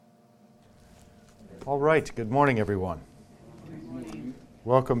All right, good morning, everyone.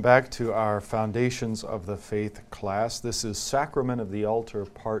 Welcome back to our Foundations of the Faith class. This is Sacrament of the Altar,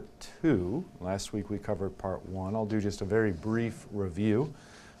 Part 2. Last week we covered Part 1. I'll do just a very brief review,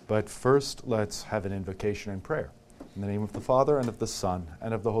 but first let's have an invocation and prayer. In the name of the Father, and of the Son,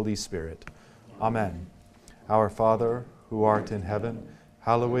 and of the Holy Spirit. Amen. Our Father, who art in heaven,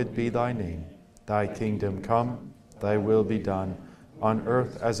 hallowed be thy name. Thy kingdom come, thy will be done, on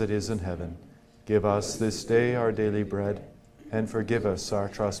earth as it is in heaven. Give us this day our daily bread, and forgive us our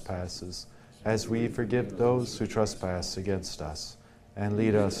trespasses, as we forgive those who trespass against us. And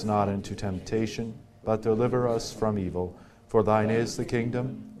lead us not into temptation, but deliver us from evil. For thine is the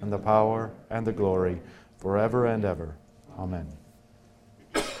kingdom, and the power, and the glory, forever and ever. Amen.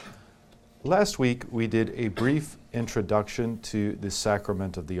 Last week we did a brief introduction to the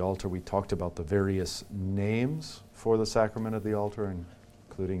sacrament of the altar. We talked about the various names for the sacrament of the altar,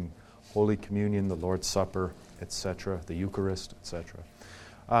 including Holy Communion, the Lord's Supper, etc., the Eucharist, etc.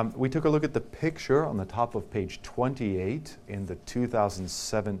 We took a look at the picture on the top of page 28 in the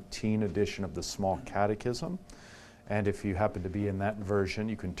 2017 edition of the Small Catechism. And if you happen to be in that version,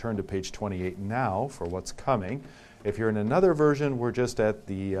 you can turn to page 28 now for what's coming. If you're in another version, we're just at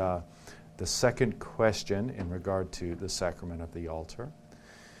the second question in regard to the sacrament of the altar.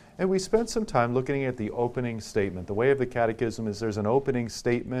 And we spent some time looking at the opening statement. The way of the Catechism is there's an opening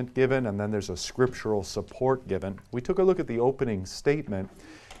statement given, and then there's a scriptural support given. We took a look at the opening statement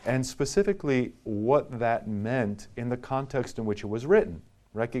and specifically what that meant in the context in which it was written,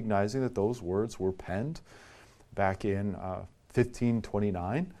 recognizing that those words were penned back in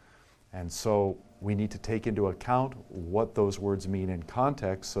 1529. And so we need to take into account what those words mean in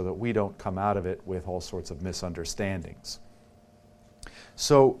context so that we don't come out of it with all sorts of misunderstandings.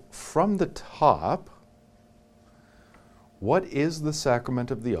 So from the top, what is the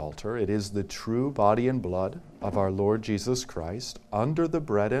sacrament of the altar? It is the true body and blood of our Lord Jesus Christ under the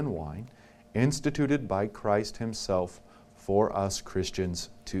bread and wine, instituted by Christ himself for us Christians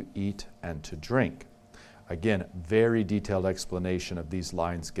to eat and to drink. Again, very detailed explanation of these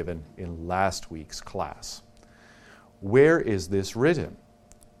lines given in last week's class. Where is this written?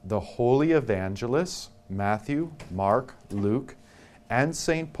 The holy evangelists, Matthew, Mark, Luke, and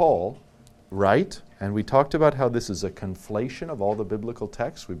St. Paul write, and we talked about how this is a conflation of all the biblical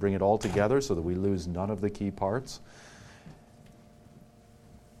texts. We bring it all together so that we lose none of the key parts.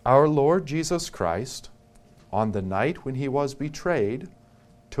 Our Lord Jesus Christ, on the night when he was betrayed,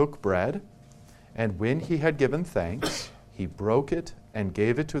 took bread, and when he had given thanks, he broke it and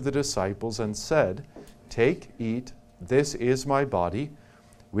gave it to the disciples and said, "Take, eat, this is my body,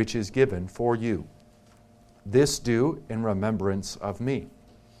 which is given for you. This do in remembrance of me."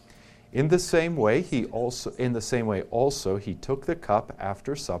 In the same way also he took the cup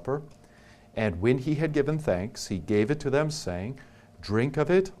after supper, and when he had given thanks, he gave it to them, saying, "Drink of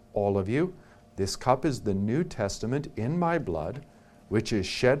it, all of you. This cup is the New Testament in my blood, which is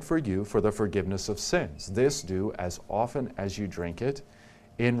shed for you for the forgiveness of sins. This do as often as you drink it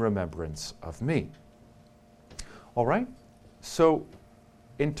in remembrance of me." All right? So,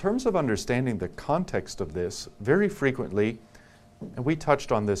 in terms of understanding the context of this, very frequently, and we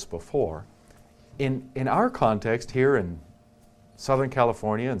touched on this before, in our context here in Southern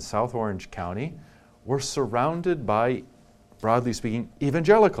California and South Orange County, we're surrounded by, broadly speaking,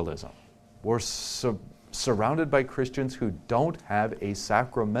 evangelicalism. We're surrounded by Christians who don't have a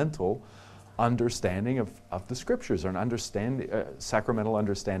sacramental understanding of the Scriptures, or an sacramental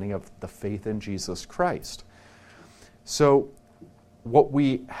understanding of the faith in Jesus Christ. So what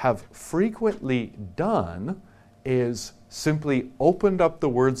we have frequently done is simply opened up the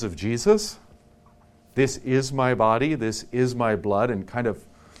words of Jesus, "This is my body, this is my blood," and kind of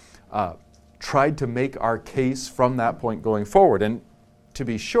tried to make our case from that point going forward. And to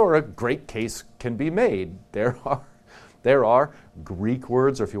be sure, a great case can be made. There are Greek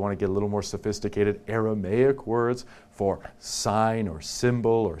words, or if you want to get a little more sophisticated, Aramaic words for sign or symbol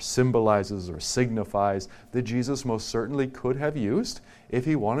or symbolizes or signifies that Jesus most certainly could have used if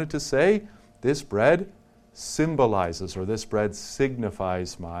he wanted to say, "This bread symbolizes," or "This bread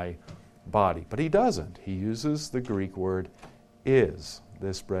signifies my body." But he doesn't. He uses the Greek word "is."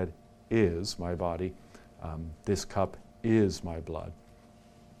 "This bread is my body. This cup is my blood."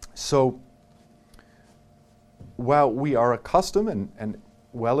 So, while we are accustomed and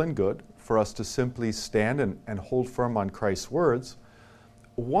well and good for us to simply stand and hold firm on Christ's words,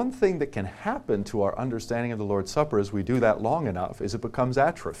 one thing that can happen to our understanding of the Lord's Supper as we do that long enough is it becomes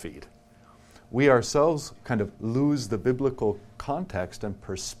atrophied. We ourselves kind of lose the biblical context and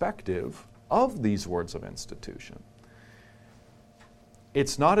perspective of these words of institution.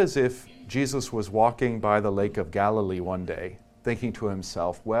 It's not as if Jesus was walking by the Lake of Galilee one day, thinking to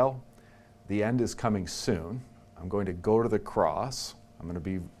himself, well, the end is coming soon. I'm going to go to the cross. I'm going to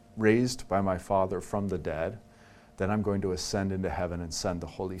be raised by my Father from the dead. Then I'm going to ascend into heaven and send the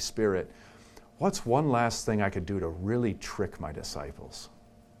Holy Spirit. What's one last thing I could do to really trick my disciples?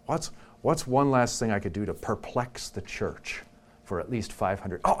 What's one last thing I could do to perplex the church for at least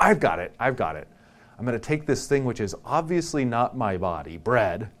 500? Oh, I've got it. I'm going to take this thing which is obviously not my body,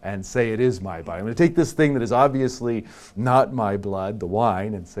 bread, and say it is my body. I'm going to take this thing that is obviously not my blood, the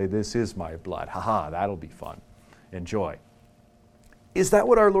wine, and say this is my blood. Ha, that'll be fun. Enjoy. Is that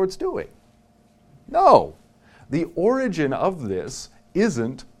what our Lord's doing? No. The origin of this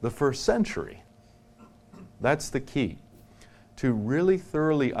isn't the first century. That's the key. To really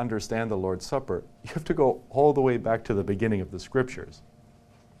thoroughly understand the Lord's Supper, you have to go all the way back to the beginning of the Scriptures.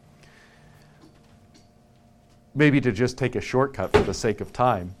 Maybe to just take a shortcut for the sake of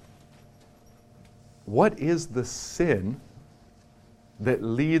time, what is the sin that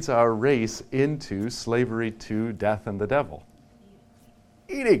leads our race into slavery to death and the devil?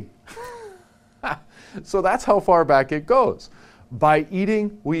 Eating. So that's how far back it goes. By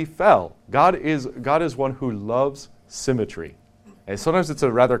eating, we fell. God is one who loves symmetry. And sometimes it's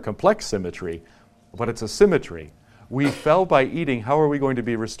a rather complex symmetry, but it's a symmetry. We fell by eating. How are we going to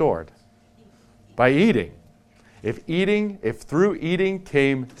be restored? By eating. If through eating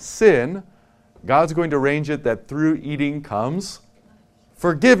came sin, God's going to arrange it that through eating comes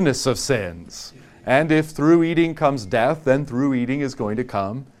forgiveness of sins. And if through eating comes death, then through eating is going to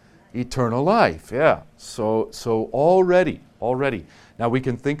come eternal life. Yeah. So already. Now we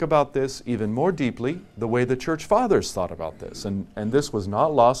can think about this even more deeply the way the church fathers thought about this. And this was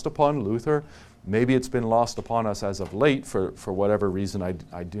not lost upon Luther. Maybe it's been lost upon us as of late for whatever reason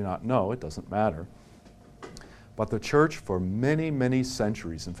I do not know. It doesn't matter. But the church for many, many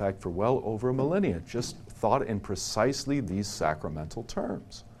centuries, in fact for well over a millennia, just thought in precisely these sacramental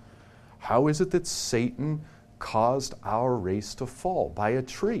terms. How is it that Satan caused our race to fall? By a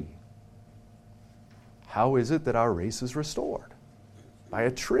tree. How is it that our race is restored? By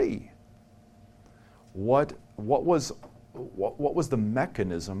a tree. What was the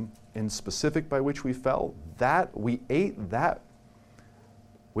mechanism in specific by which we fell? That we ate that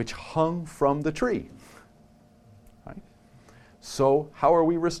which hung from the tree. Right? So how are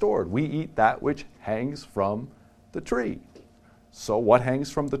we restored? We eat that which hangs from the tree. So what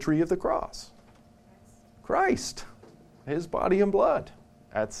hangs from the tree of the cross? Christ. His body and blood.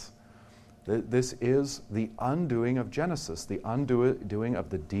 This is the undoing of Genesis, the undoing of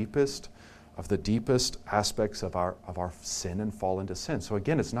the deepest aspects of our sin and fall into sin. So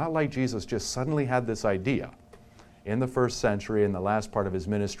again, it's not like Jesus just suddenly had this idea in the first century, in the last part of his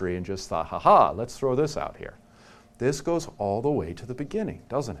ministry, and just thought, let's throw this out here. This goes all the way to the beginning,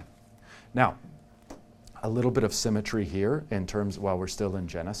 doesn't it? Now, a little bit of symmetry here in terms, while we're still in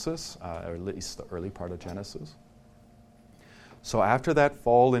Genesis, or at least the early part of Genesis. So after that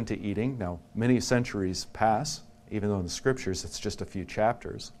fall into eating, now many centuries pass, even though in the Scriptures it's just a few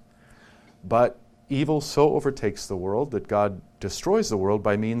chapters, but evil so overtakes the world that God destroys the world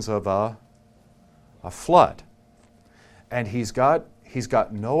by means of a flood. And he's got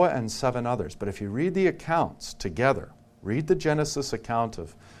Noah and 7 others. But if you read the accounts together, read the Genesis account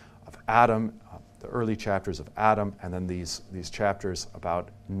of Adam, the early chapters of Adam, and then these chapters about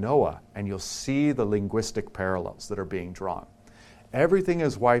Noah, and you'll see the linguistic parallels that are being drawn. Everything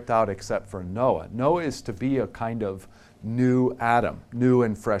is wiped out except for Noah. Noah is to be a kind of new Adam, new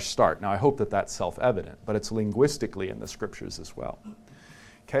and fresh start. Now I hope that that's self-evident, but it's linguistically in the Scriptures as well.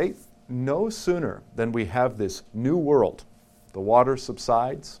 Okay, no sooner than we have this new world, the water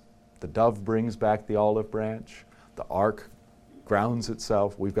subsides, the dove brings back the olive branch, the ark grounds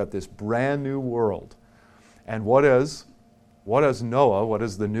itself, we've got this brand new world. And what is Noah, what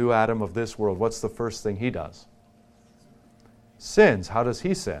is the new Adam of this world? What's the first thing he does? Sins. How does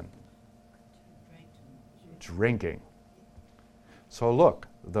he sin? Drinking. So look,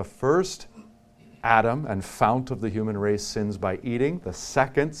 the first Adam and fount of the human race sins by eating. The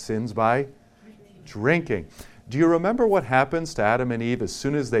second sins by drinking. Do you remember what happens to Adam and Eve as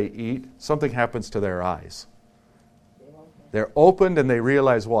soon as they eat? Something happens to their eyes. They're opened and they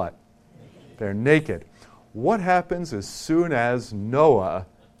realize what? They're naked. What happens as soon as Noah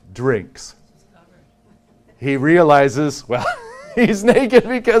drinks? He realizes, well, he's naked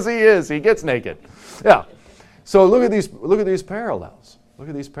because he is. He gets naked. Yeah. So look at these parallels. Look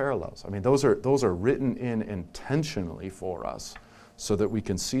at these parallels. I mean, those are written in intentionally for us so that we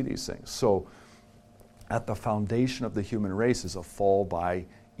can see these things. So at the foundation of the human race is a fall by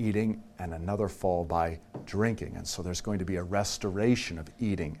eating and another fall by drinking. And so there's going to be a restoration of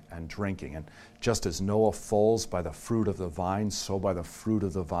eating and drinking. And just as Noah falls by the fruit of the vine, so by the fruit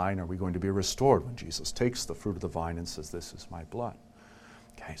of the vine are we going to be restored when Jesus takes the fruit of the vine and says, "This is my blood."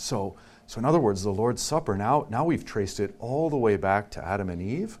 Okay, so in other words, the Lord's Supper, now we've traced it all the way back to Adam and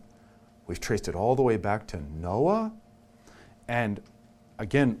Eve. We've traced it all the way back to Noah. And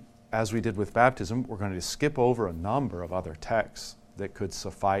again, as we did with baptism, we're going to skip over a number of other texts that could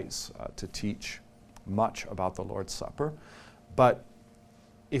suffice to teach much about the Lord's Supper. But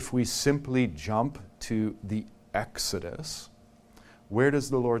if we simply jump to the Exodus, where does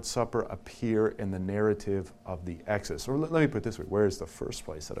the Lord's Supper appear in the narrative of the Exodus? Or let me put it this way, where is the first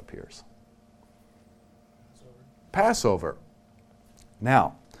place it appears? Passover.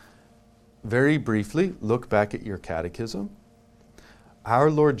 Now, very briefly, look back at your catechism.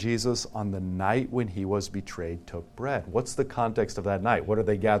 Our Lord Jesus, on the night when he was betrayed, took bread. What's the context of that night? What are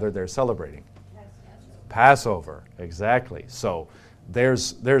they gathered there celebrating? Passover, exactly. So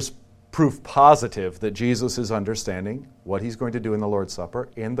there's proof positive that Jesus is understanding what he's going to do in the Lord's Supper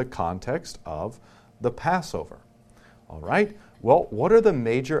in the context of the Passover. All right? Well, what are the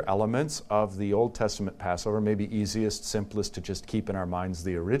major elements of the Old Testament Passover? Maybe easiest, simplest to just keep in our minds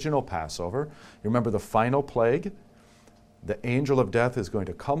the original Passover. You remember the final plague? The angel of death is going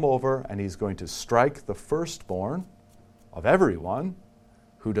to come over and he's going to strike the firstborn of everyone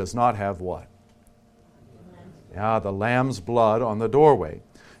who does not have what? Yeah, the lamb's blood on the doorway.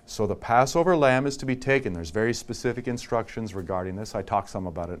 So the Passover lamb is to be taken. There's very specific instructions regarding this. I talked some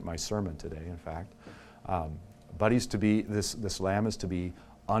about it in my sermon today, in fact. But he's to be, this lamb is to be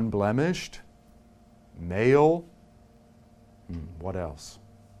unblemished, male. What else?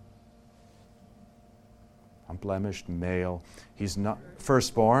 Unblemished, male. He's not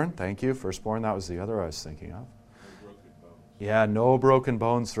firstborn. Thank you. Firstborn, that was the other I was thinking of. Yeah, no broken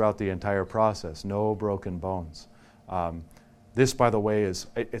bones throughout the entire process. No broken bones. This, by the way,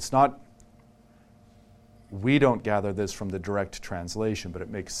 it's not, we don't gather this from the direct translation, but it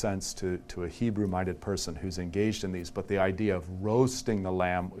makes sense to a Hebrew-minded person who's engaged in these. But the idea of roasting the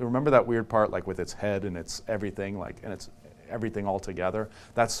lamb, remember that weird part, like with its head and its everything, and it's everything all together?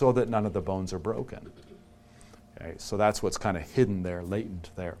 That's so that none of the bones are broken. Okay, so that's what's kind of hidden there, latent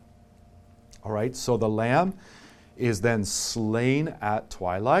there. All right, so the lamb is then slain at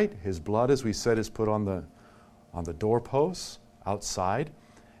twilight. His blood, as we said, is put on the doorposts outside.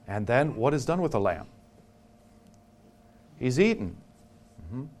 And then what is done with the lamb? He's eaten.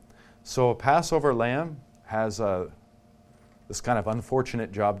 So a Passover lamb has this kind of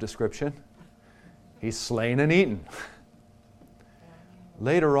unfortunate job description. He's slain and eaten.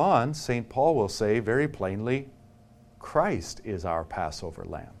 Later on, St. Paul will say very plainly, Christ is our Passover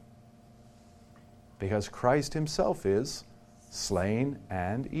lamb. Because Christ himself is slain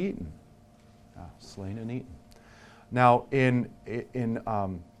and eaten. Slain and eaten. Now, in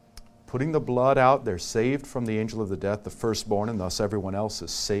putting the blood out, they're saved from the angel of the death, the firstborn, and thus everyone else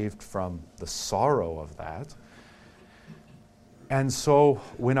is saved from the sorrow of that. And so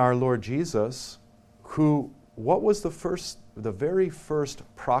when our Lord Jesus, what was the very first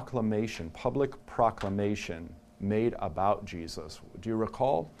proclamation, public proclamation made about Jesus? Do you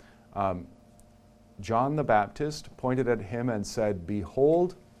recall? John the Baptist pointed at him and said,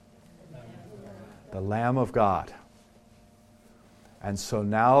 "Behold, the Lamb of God." And so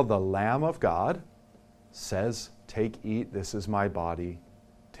now the Lamb of God says, "Take, eat, this is my body.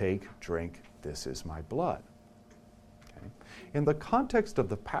 Take, drink, this is my blood." Okay. In the context of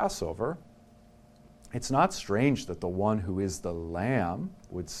the Passover, it's not strange that the one who is the Lamb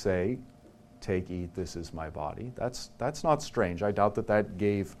would say, "Take, eat, this is my body." That's not strange. I doubt that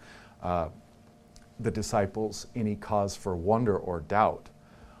gave the disciples any cause for wonder or doubt.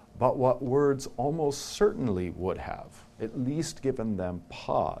 But what words almost certainly would have, at least given them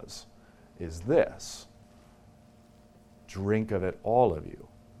pause, is this: "Drink of it, all of you.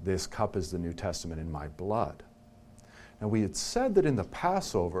 This cup is the New Testament in my blood." Now, we had said that in the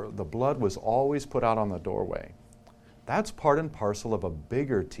Passover, the blood was always put out on the doorway. That's part and parcel of a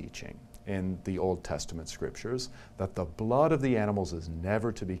bigger teaching in the Old Testament scriptures, that the blood of the animals is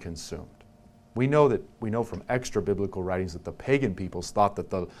never to be consumed. We know from extra biblical writings that the pagan peoples thought that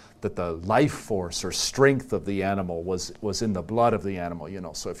the life force or strength of the animal was in the blood of the animal.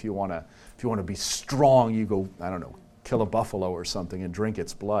 So if you want to be strong, you go, I don't know, kill a buffalo or something and drink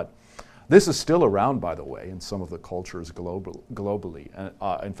its blood. This is still around, by the way, in some of the cultures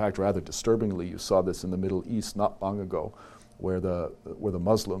globally. In fact, rather disturbingly, you saw this in the Middle East not long ago, where the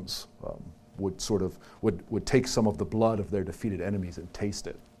Muslims would take some of the blood of their defeated enemies and taste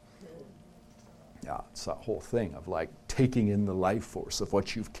it. Yeah, it's that whole thing of like taking in the life force of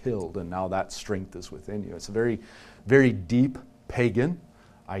what you've killed, and now that strength is within you. It's a very, very deep pagan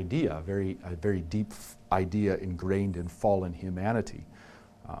idea, a very deep idea ingrained in fallen humanity.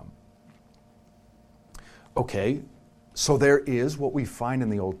 Okay, so there is what we find in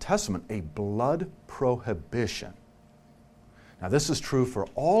the Old Testament, a blood prohibition. Now, this is true for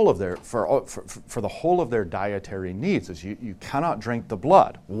all of their, for the whole of their dietary needs. Is you cannot drink the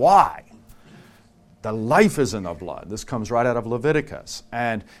blood. Why? The life is in the blood. This comes right out of Leviticus,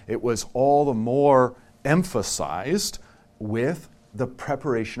 and it was all the more emphasized with the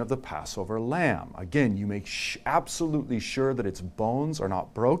preparation of the Passover lamb. Again, you make absolutely sure that its bones are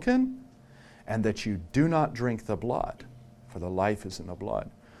not broken, and that you do not drink the blood, for the life is in the blood.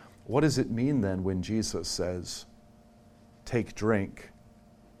 What does it mean then when Jesus says, "Take, drink,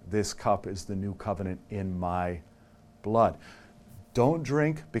 this cup is the new covenant in my blood"? Don't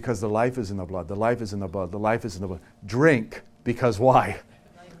drink because the life is in the blood. The life is in the blood. The life is in the blood. Drink because why?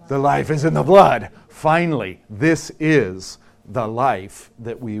 The life is in the blood. Finally, this is the life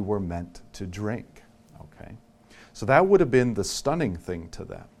that we were meant to drink. Okay? So that would have been the stunning thing to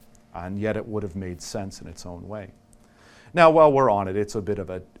them, and yet it would have made sense in its own way. Now, while we're on it, it's a bit of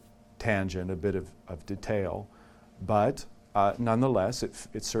a tangent, a bit of detail, but nonetheless,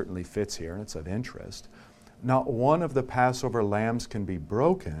 it certainly fits here, and it's of interest. Not one of the Passover lambs can be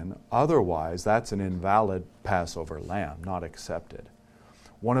broken, otherwise that's an invalid Passover lamb, not accepted.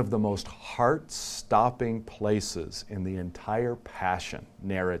 One of the most heart-stopping places in the entire Passion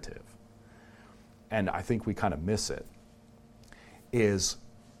narrative, and I think we kind of miss it, is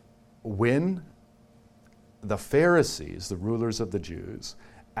when the Pharisees, the rulers of the Jews,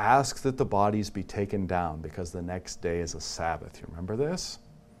 ask that the bodies be taken down because the next day is a Sabbath. You remember this?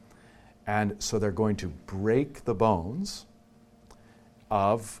 And so they're going to break the bones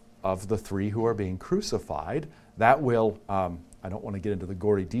of the three who are being crucified. That will, I don't want to get into the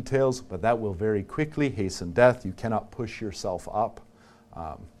gory details, but that will very quickly hasten death. You cannot push yourself up.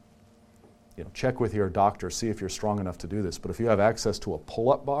 Check with your doctor, see if you're strong enough to do this. But if you have access to a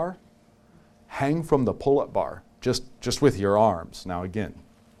pull-up bar, hang from the pull-up bar, just with your arms. Now again,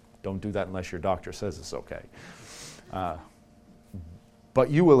 don't do that unless your doctor says it's okay. But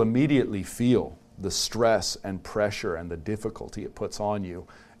you will immediately feel the stress and pressure and the difficulty it puts on you.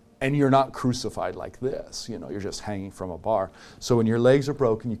 And you're not crucified like this, you're just hanging from a bar. So when your legs are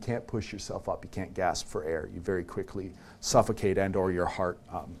broken, you can't push yourself up, you can't gasp for air. You very quickly suffocate, and or your heart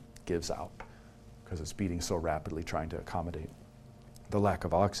gives out because it's beating so rapidly trying to accommodate the lack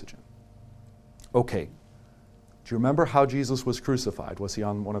of oxygen. Okay, do you remember how Jesus was crucified? Was he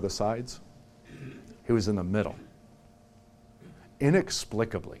on one of the sides? He was in the middle.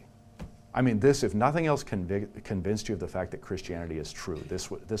 Inexplicably. I mean, this, if nothing else convinced you of the fact that Christianity is true, this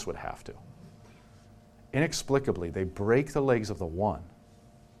would have to. Inexplicably, they break the legs of the one.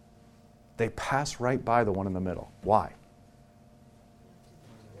 They pass right by the one in the middle. Why?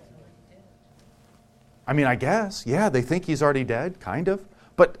 I mean, I guess, yeah, they think he's already dead, kind of.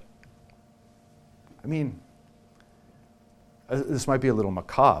 But, I mean, this might be a little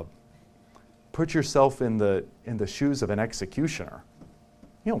macabre. Put yourself in the shoes of an executioner.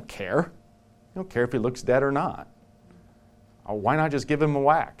 You don't care. You don't care if he looks dead or not. Why not just give him a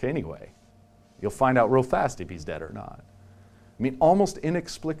whack anyway? You'll find out real fast if he's dead or not. I mean, almost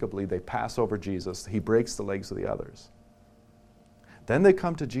inexplicably, they pass over Jesus. He breaks the legs of the others. Then they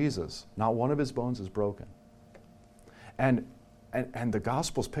come to Jesus. Not one of his bones is broken. And the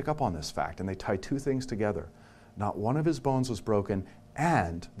Gospels pick up on this fact, and they tie two things together. Not one of his bones was broken,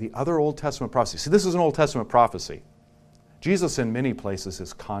 and the other Old Testament prophecy. See, this is an Old Testament prophecy. Jesus in many places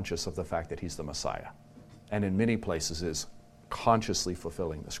is conscious of the fact that he's the Messiah, and in many places is consciously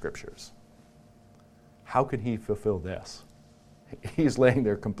fulfilling the Scriptures. How can he fulfill this? He's laying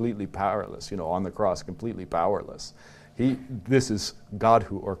there completely powerless, on the cross, completely powerless. This is God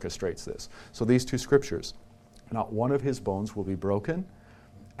who orchestrates this. So these two Scriptures, not one of his bones will be broken,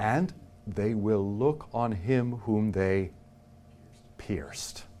 and they will look on him whom they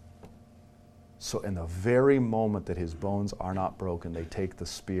pierced. So in the very moment that his bones are not broken, they take the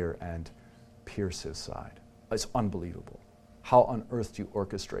spear and pierce his side. It's unbelievable. How on earth do you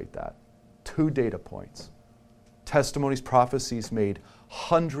orchestrate that? 2 data points. Testimonies, prophecies made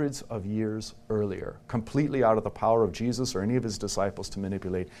hundreds of years earlier, completely out of the power of Jesus or any of his disciples to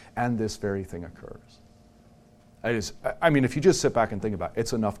manipulate, and this very thing occurs. If you just sit back and think about it,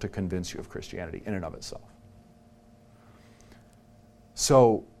 it's enough to convince you of Christianity in and of itself.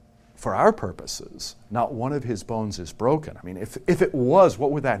 So, for our purposes, not one of his bones is broken. I mean, if it was,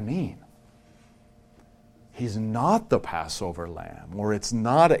 what would that mean? He's not the Passover lamb, or it's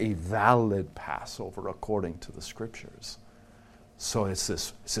not a valid Passover according to the Scriptures. So it's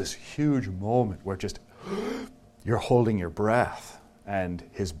this huge moment where just you're holding your breath and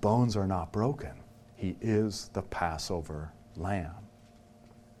his bones are not broken. He is the Passover lamb.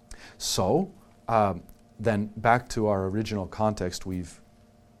 So then back to our original context, we've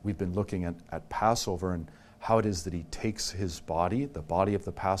been looking at Passover and how it is that he takes his body, the body of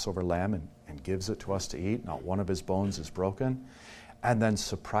the Passover lamb, and gives it to us to eat. Not one of his bones is broken. And then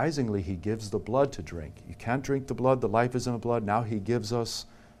surprisingly, he gives the blood to drink. You can't drink the blood, the life is in the blood. Now he gives us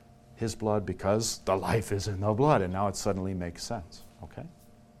his blood because the life is in the blood, and now it suddenly makes sense. Okay?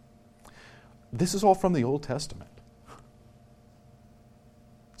 This is all from the Old Testament.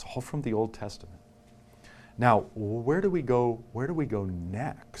 It's all from the Old Testament. Now, where do we go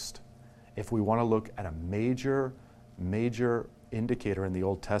next if we want to look at a major indicator in the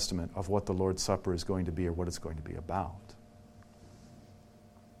Old Testament of what the Lord's Supper is going to be or what it's going to be about?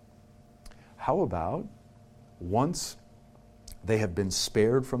 How about once they have been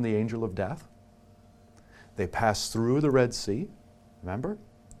spared from the angel of death, they pass through the Red Sea, remember?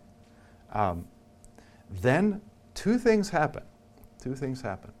 Then two things happen.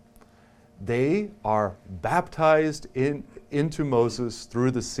 They are baptized into Moses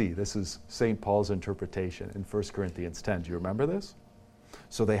through the sea. This is St. Paul's interpretation in 1 Corinthians 10. Do you remember this?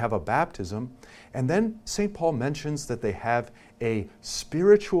 So they have a baptism, and then St. Paul mentions that they have a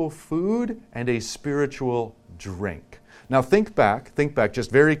spiritual food and a spiritual drink. Now think back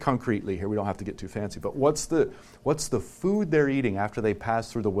just very concretely here. We don't have to get too fancy, but what's the food they're eating after they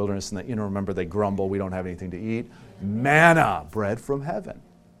pass through the wilderness and remember they grumble, we don't have anything to eat? Manna, bread from heaven.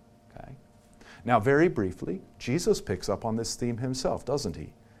 Okay. Now very briefly, Jesus picks up on this theme himself, doesn't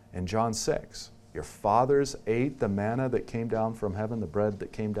he? In John 6. Your fathers ate the manna that came down from heaven, the bread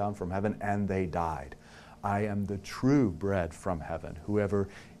that came down from heaven, and they died. I am the true bread from heaven. Whoever,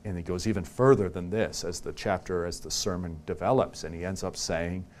 and he goes even further than this as the sermon develops, and he ends up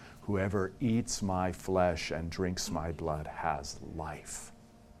saying, whoever eats my flesh and drinks my blood has life.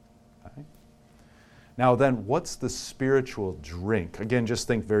 Okay? Now then, what's the spiritual drink? Again, just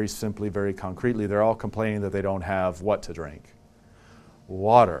think very simply, very concretely. They're all complaining that they don't have what to drink?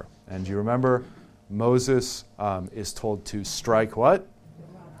 Water. And do you remember Moses is told to strike what?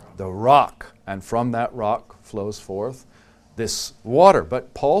 The rock. And from that rock flows forth this water.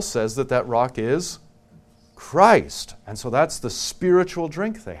 But Paul says that rock is Christ. And so that's the spiritual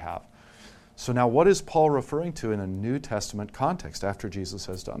drink they have. So now what is Paul referring to in a New Testament context after Jesus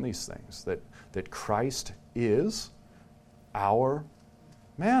has done these things? That Christ is our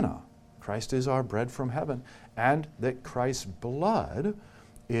manna. Christ is our bread from heaven. And that Christ's blood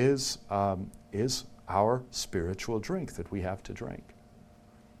is our spiritual drink that we have to drink.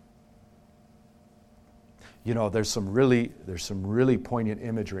 You know, there's some really poignant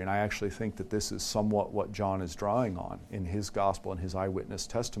imagery, and I actually think that this is somewhat what John is drawing on in his gospel and his eyewitness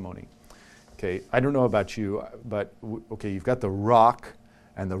testimony. Okay, I don't know about you, but you've got the rock,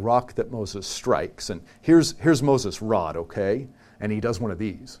 and the rock that Moses strikes, and here's Moses' rod, okay, and he does one of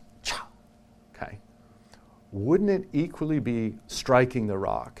these, cha, okay. Wouldn't it equally be striking the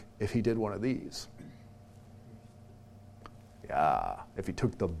rock if he did one of these? Yeah, if he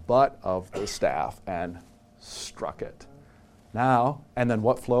took the butt of the staff and struck it. Now, and then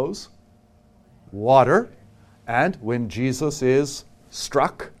what flows? Water. And when Jesus is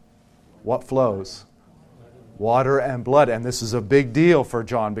struck, what flows? Water and blood. And this is a big deal for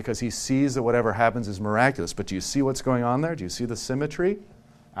John because he sees that whatever happens is miraculous. But do you see what's going on there? Do you see the symmetry?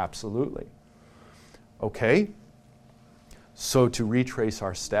 Absolutely. Okay. So to retrace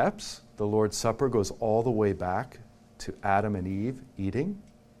our steps, the Lord's Supper goes all the way back to Adam and Eve eating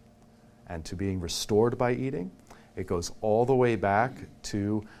and to being restored by eating. It goes all the way back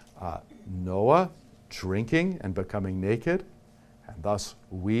to Noah drinking and becoming naked, and thus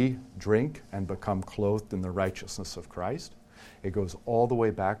we drink and become clothed in the righteousness of Christ. It goes all the way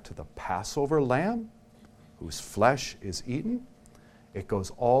back to the Passover lamb, whose flesh is eaten. It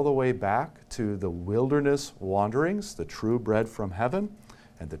goes all the way back to the wilderness wanderings, the true bread from heaven,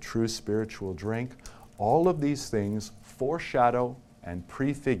 and the true spiritual drink. All of these things foreshadow and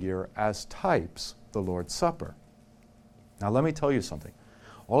prefigure as types the Lord's Supper. Now let me tell you something.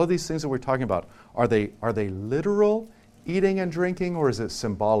 All of these things that we're talking about, are they literal eating and drinking, or is it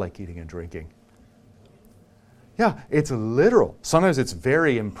symbolic eating and drinking? Yeah, it's literal. Sometimes it's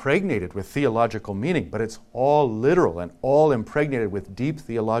very impregnated with theological meaning, but it's all literal and all impregnated with deep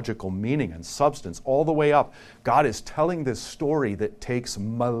theological meaning and substance all the way up. God is telling this story that takes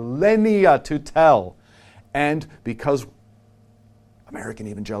millennia to tell. And because American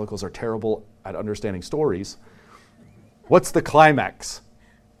evangelicals are terrible at understanding stories. What's the climax?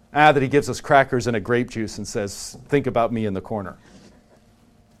 That he gives us crackers and a grape juice and says, think about me in the corner.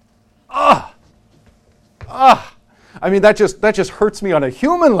 I mean, that just hurts me on a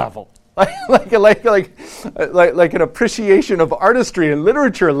human level. like an appreciation of artistry and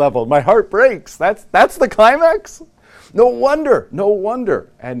literature level. My heart breaks. That's the climax? No wonder.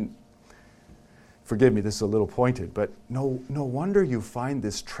 And forgive me, this is a little pointed, but no wonder you find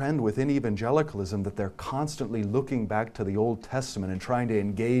this trend within evangelicalism that they're constantly looking back to the Old Testament and trying to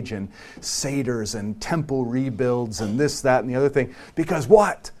engage in seders and temple rebuilds and this, that, and the other thing. Because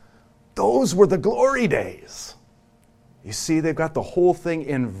what? Those were the glory days. You see, they've got the whole thing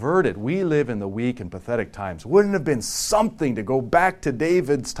inverted. We live in the weak and pathetic times. Wouldn't it have been something to go back to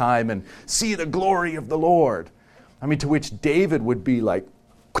David's time and see the glory of the Lord? I mean, to which David would be like,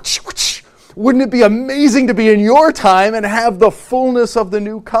 wouldn't it be amazing to be in your time and have the fullness of the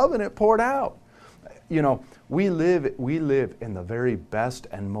new covenant poured out? You know, we live in the very best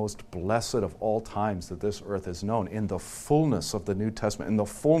and most blessed of all times that this earth has known, in the fullness of the New Testament, in the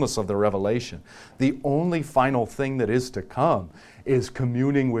fullness of the revelation. The only final thing that is to come is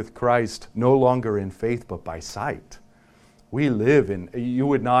communing with Christ, no longer in faith but by sight. We live in, you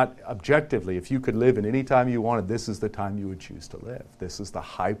would not objectively, if you could live in any time you wanted, this is the time you would choose to live. This is the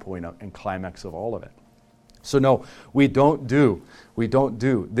high point and climax of all of it. So no, we don't do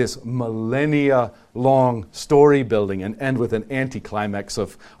this millennia-long story building and end with an anticlimax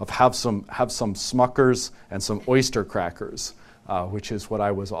of have some Smuckers and some oyster crackers, which is what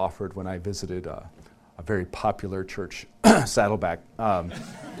I was offered when I visited a very popular church, Saddleback,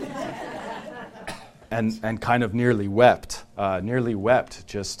 and kind of nearly wept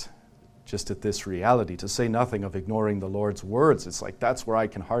just at this reality, to say nothing of ignoring the Lord's words. It's like that's where I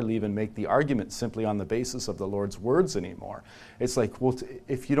can hardly even make the argument simply on the basis of the Lord's words anymore. It's like, well,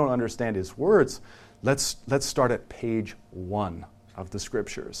 if you don't understand His words, let's start at page 1 of the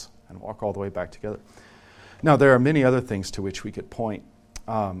Scriptures and walk all the way back together. Now, there are many other things to which we could point.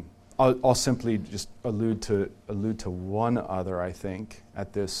 I'll simply just allude to one other, I think,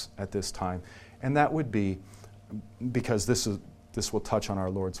 at this time, and that would be, because this will touch on our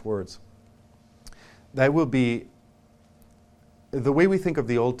Lord's words. That will be, the way we think of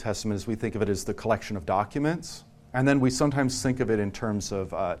the Old Testament is we think of it as the collection of documents, and then we sometimes think of it in terms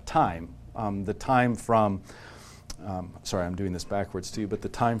of time. The time from, sorry, I'm doing this backwards to you, but the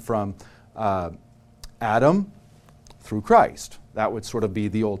time from Adam through Christ. That would sort of be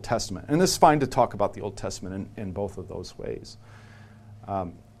the Old Testament. And it's fine to talk about the Old Testament in both of those ways.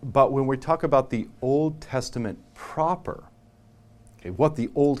 But when we talk about the Old Testament proper, what the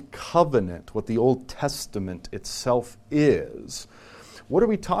Old Covenant, what the Old Testament itself is, what are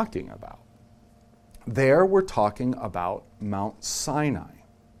we talking about? There we're talking about Mount Sinai.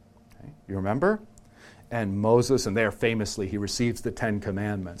 Okay? You remember? And Moses, and there famously he receives the 10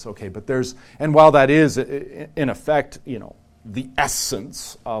 Commandments. Okay, but and while that is in effect, the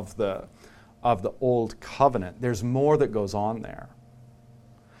essence of the Old Covenant, there's more that goes on there.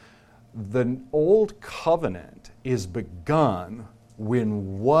 The Old Covenant is begun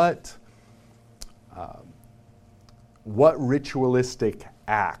when what ritualistic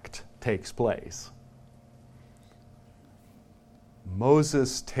act takes place?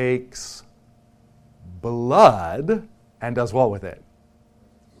 Moses takes blood and does what with it?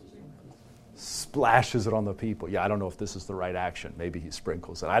 Splashes it on the people. Yeah, I don't know if this is the right action. Maybe he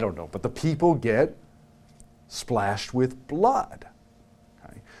sprinkles it. I don't know. But the people get splashed with blood.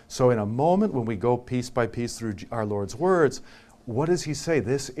 Okay? So in a moment when we go piece by piece through our Lord's words, what does he say?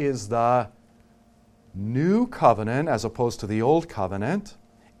 This is the new covenant as opposed to the old covenant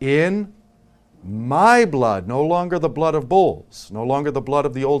in my blood, no longer the blood of bulls, no longer the blood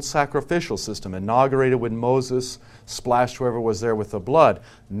of the old sacrificial system, inaugurated when Moses splashed whoever was there with the blood,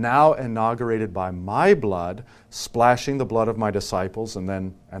 now inaugurated by my blood, splashing the blood of my disciples, and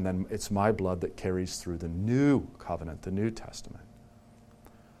then it's my blood that carries through the new covenant, the New Testament.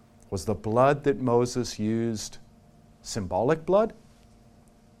 Was the blood that Moses used symbolic blood?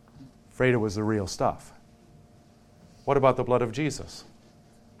 Afraid it was the real stuff. What about the blood of Jesus?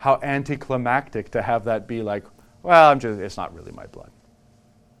 How anticlimactic to have that be like, well, it's not really my blood.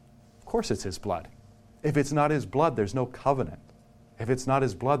 Of course it's His blood. If it's not His blood, there's no covenant. If it's not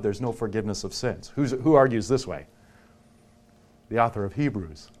His blood, there's no forgiveness of sins. Who argues this way? The author of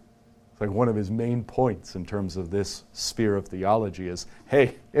Hebrews. It's like one of his main points in terms of this sphere of theology is,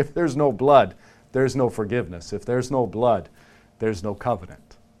 hey, if there's no blood, there's no forgiveness. If there's no blood, there's no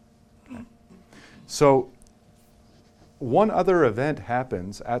covenant. Okay. So, one other event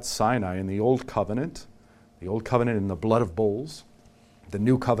happens at Sinai in the Old Covenant in the blood of bulls. the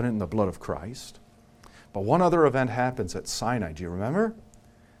new covenant in the blood of Christ. But one other event happens at Sinai. Do you remember?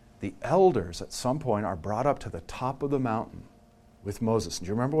 The elders at some point are brought up to the top of the mountain with Moses. Do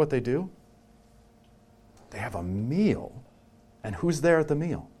you remember what they do? They have a meal. And who's there at the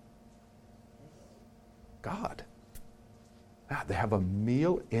meal? God. They have a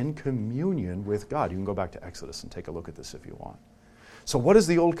meal in communion with God. You can go back to Exodus and take a look at this if you want. So what is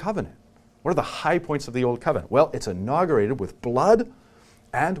the Old Covenant? What are the high points of the Old Covenant? Well, it's inaugurated with blood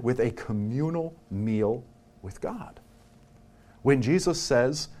and with a communal meal with God. When Jesus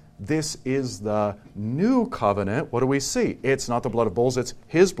says, this is the new covenant, what do we see? It's not the blood of bulls, it's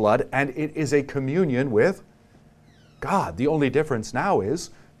his blood, and it is a communion with God. The only difference now is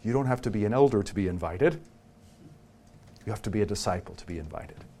you don't have to be an elder to be invited. You have to be a disciple to be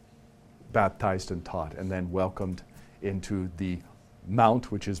invited, baptized and taught, and then welcomed into the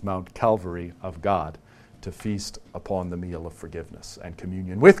mount, which is Mount Calvary of God, to feast upon the meal of forgiveness and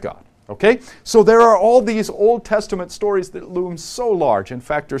communion with God. Okay? So there are all these Old Testament stories that loom so large and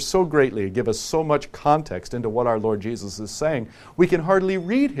factor so greatly and give us so much context into what our Lord Jesus is saying. We can hardly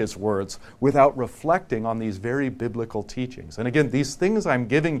read his words without reflecting on these very biblical teachings. And again, these things I'm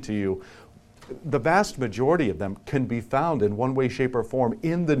giving to you, the vast majority of them can be found in one way, shape, or form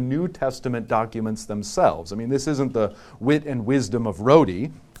in the New Testament documents themselves. I mean, this isn't the wit and wisdom of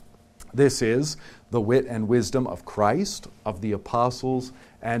Rhodey. This is the wit and wisdom of Christ, of the apostles,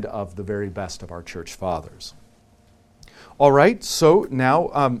 and of the very best of our church fathers. All right, so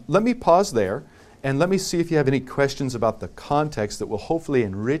now let me pause there, and let me see if you have any questions about the context that will hopefully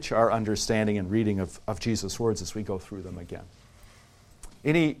enrich our understanding and reading of Jesus' words as we go through them again.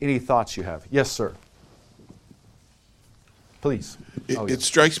 Any thoughts you have? Yes, sir. Please. It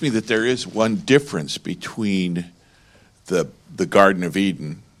strikes me that there is one difference between the Garden of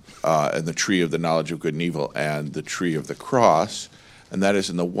Eden and the tree of the knowledge of good and evil and the tree of the cross, and that is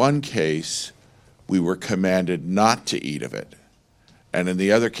in the one case we were commanded not to eat of it, and in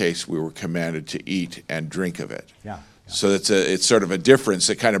the other case we were commanded to eat and drink of it. Yeah. So it's sort of a difference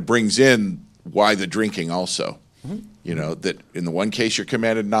that kind of brings in why the drinking also. Mm-hmm. You know, that in the one case you're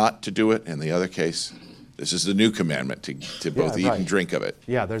commanded not to do it, in the other case, this is the new commandment to both eat and drink of it.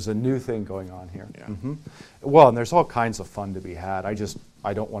 Yeah, there's a new thing going on here. Yeah. Mm-hmm. Well, and there's all kinds of fun to be had.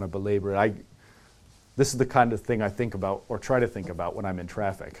 I don't want to belabor it. This is the kind of thing I think about or try to think about when I'm in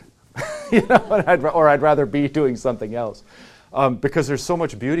traffic. You know, I'd rather be doing something else. Because there's so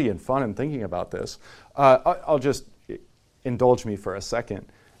much beauty and fun in thinking about this. I'll just indulge me for a second.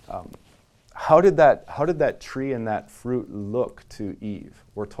 How did that tree and that fruit look to Eve?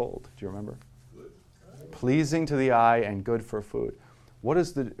 We're told. Do you remember? Good. Pleasing to the eye and good for food. What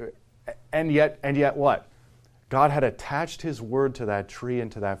is and yet what? God had attached his word to that tree and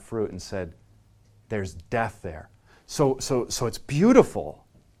to that fruit and said, there's death there. So it's beautiful,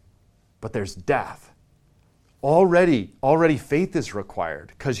 but there's death. Already faith is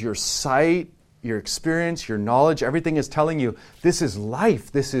required because your sight, your experience, your knowledge, everything is telling you this is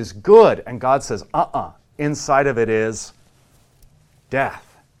life, this is good. And God says, inside of it is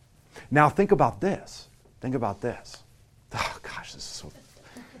death. Now think about this. Oh gosh, this is so...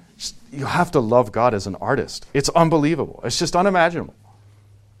 You have to love God as an artist. It's unbelievable. It's just unimaginable.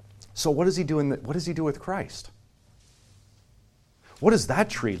 So what does he do what does he do with Christ? What does that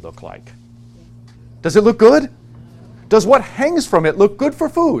tree look like? Does it look good? Does what hangs from it look good for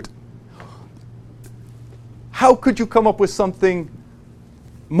food? How could you come up with something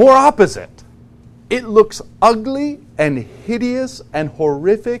more opposite? It looks ugly and hideous and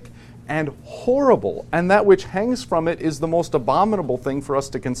horrific and horrible. And that which hangs from it is the most abominable thing for us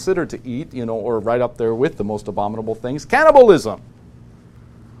to consider to eat, or right up there with the most abominable things, cannibalism.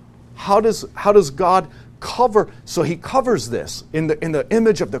 How does God cover? So he covers this in the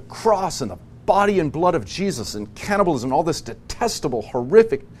image of the cross and the body and blood of Jesus and cannibalism, all this detestable,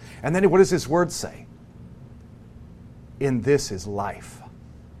 horrific. And then what does his word say? In this is life.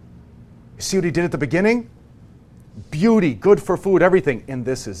 You see what he did at the beginning? Beauty, good for food, everything. In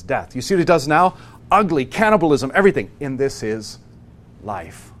this is death. You see what he does now? Ugly, cannibalism, everything. In this is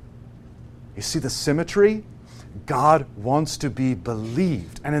life. You see the symmetry? God wants to be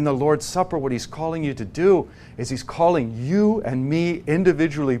believed. And in the Lord's Supper, what he's calling you to do is he's calling you and me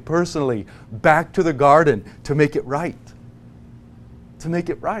individually, personally, back to the garden to make it right. To make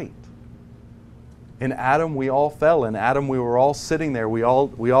it right. In Adam, we all fell. In Adam, we were all sitting there. We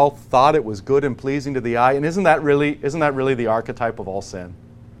all thought it was good and pleasing to the eye. And isn't that really the archetype of all sin?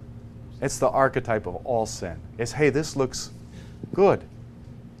 It's the archetype of all sin. It's, hey, this looks good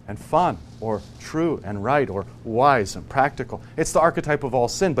and fun, or true and right, or wise and practical. It's the archetype of all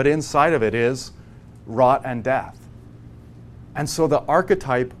sin, but inside of it is rot and death. And so the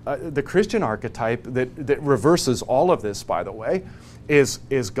archetype, the Christian archetype that reverses all of this, by the way, is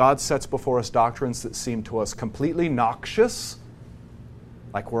God sets before us doctrines that seem to us completely noxious,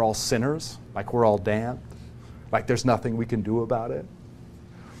 like we're all sinners, like we're all damned, like there's nothing we can do about it.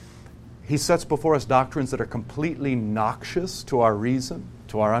 He sets before us doctrines that are completely noxious to our reason,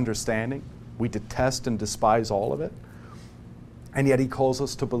 to our understanding. We detest and despise all of it. And yet he calls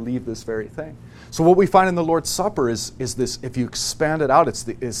us to believe this very thing. So what we find in the Lord's Supper is this, if you expand it out, it's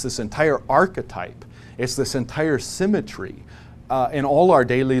this entire archetype. It's this entire symmetry in all our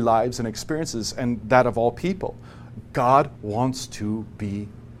daily lives and experiences, and that of all people. God wants to be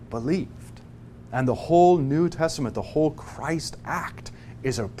believed. And the whole New Testament, the whole Christ act,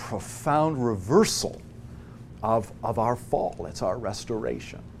 is a profound reversal of our fall. It's our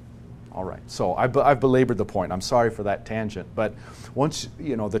restoration. All right, so I've belabored the point. I'm sorry for that tangent, but once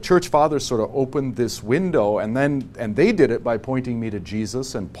the church fathers sort of opened this window, and they did it by pointing me to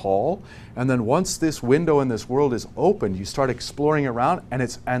Jesus and Paul, and then once this window in this world is opened, you start exploring around, and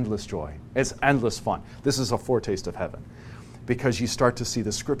it's endless joy. It's endless fun. This is a foretaste of heaven, because you start to see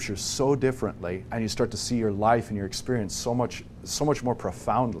the Scriptures so differently, and you start to see your life and your experience so much more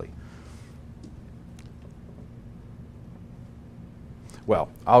profoundly. Well,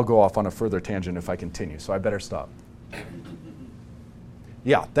 I'll go off on a further tangent if I continue, so I better stop.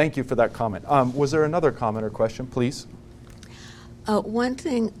 Yeah, thank you for that comment. Was there another comment or question, please? One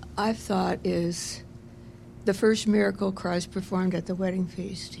thing I've thought is the first miracle Christ performed at the wedding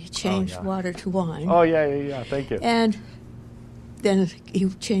feast. He changed water to wine. Oh, yeah, thank you. And then he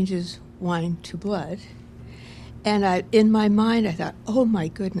changes wine to blood. And in my mind, I thought, oh my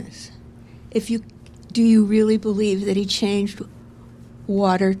goodness, do you really believe that he changed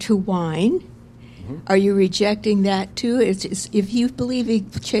water to wine? Mm-hmm. Are you rejecting that too? If you believe he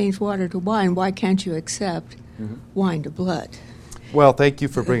changed water to wine, why can't you accept wine to blood? Well, thank you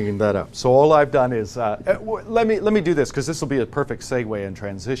for bringing that up. So all I've done is, let me do this, because this will be a perfect segue and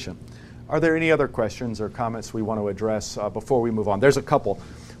transition. Are there any other questions or comments we want to address before we move on? There's a couple.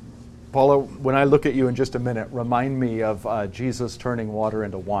 Paula, when I look at you in just a minute, remind me of Jesus turning water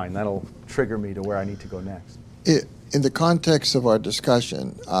into wine. That'll trigger me to where I need to go next. In the context of our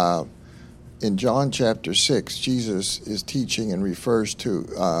discussion, in John chapter 6, Jesus is teaching and refers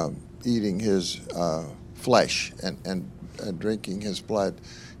to eating his flesh and drinking his blood.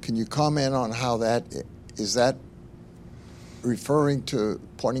 Can you comment on how is that pointing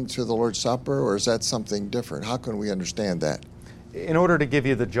to the Lord's Supper, or is that something different? How can we understand that? In order to give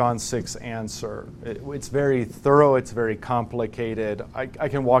you the John 6 answer, it's very thorough, it's very complicated. I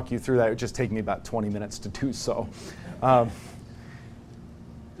can walk you through that. It would just take me about 20 minutes to do so.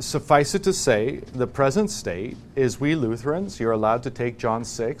 Suffice it to say, the present state is we Lutherans, you're allowed to take John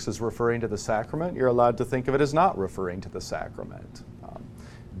 6 as referring to the sacrament. You're allowed to think of it as not referring to the sacrament.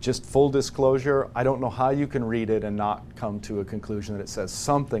 Just full disclosure, I don't know how you can read it and not come to a conclusion that it says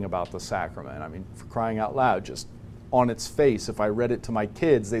something about the sacrament. I mean, for crying out loud, just on its face, if I read it to my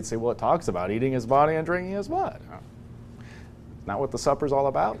kids, they'd say, well, it talks about eating his body and drinking his blood. Not what the supper's all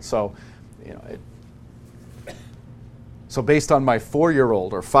about. So, so based on my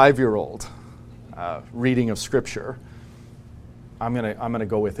 4-year-old or 5-year-old reading of Scripture, I'm gonna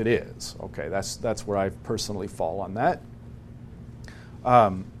go with it is. Okay, that's where I personally fall on that.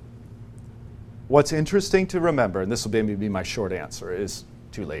 What's interesting to remember, and this will maybe be my short answer, is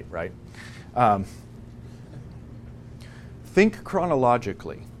too late, right? Think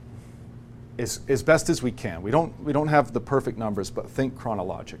chronologically as best as we can. We don't have the perfect numbers, but think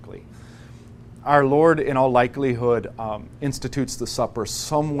chronologically. Our Lord, in all likelihood, institutes the supper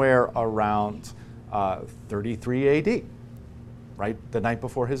somewhere around 33 AD, right? The night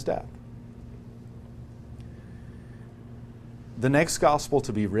before his death. The next gospel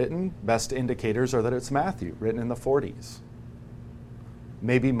to be written, best indicators are that it's Matthew, written in the 40s.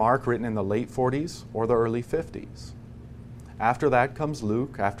 Maybe Mark, written in the late 40s or the early 50s. After that comes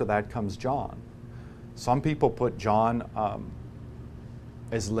Luke, after that comes John. Some people put John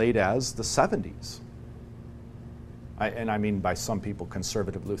as late as the 70s. And I mean by some people,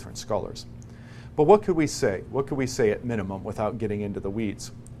 conservative Lutheran scholars. But what could we say? What could we say at minimum without getting into the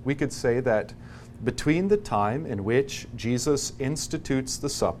weeds? We could say that between the time in which Jesus institutes the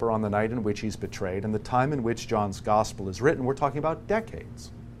supper on the night in which he's betrayed and the time in which John's gospel is written, we're talking about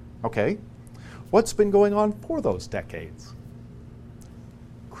decades. Okay? What's been going on for those decades?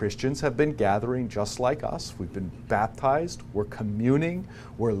 Christians have been gathering just like us. We've been baptized. We're communing.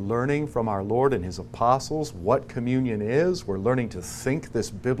 We're learning from our Lord and his apostles what communion is. We're learning to think this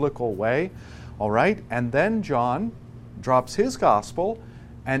biblical way. All right? And then John drops his gospel,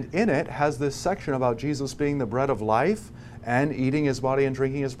 and in it has this section about Jesus being the bread of life and eating his body and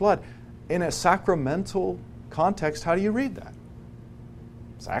drinking his blood. In a sacramental context, how do you read that?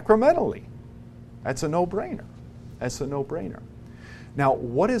 Sacramentally. That's a no-brainer. That's a no-brainer. Now,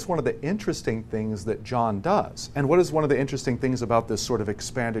 what is one of the interesting things that John does? And what is one of the interesting things about this sort of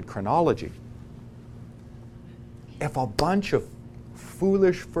expanded chronology? If a bunch of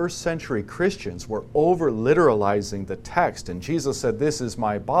foolish first century Christians were over-literalizing the text and Jesus said, "This is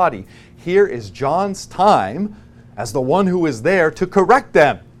my body," here is John's time as the one who is there to correct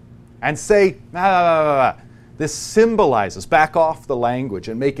them and say, this symbolizes, back off the language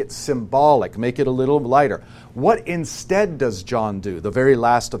and make it symbolic, make it a little lighter. What instead does John do, the very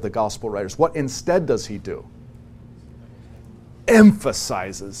last of the gospel writers? What instead does he do?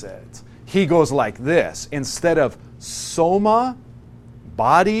 Emphasizes it. He goes like this. Instead of soma,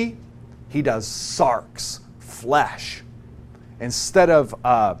 body, he does sarx, flesh. Instead of,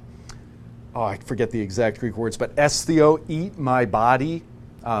 I forget the exact Greek words, but estheo, eat my body,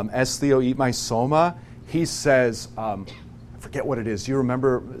 estheo, eat my soma, he says, I forget what it is. Do you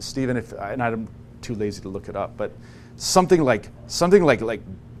remember, Stephen? And I'm too lazy to look it up, but something like,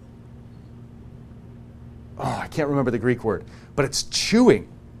 I can't remember the Greek word, but it's chewing.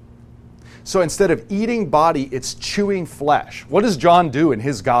 So instead of eating body, it's chewing flesh. What does John do in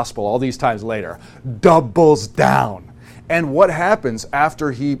his gospel all these times later? Doubles down. And what happens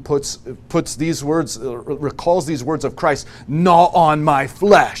after he puts these words, recalls these words of Christ, gnaw on my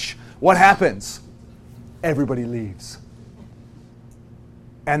flesh? What happens? Everybody leaves.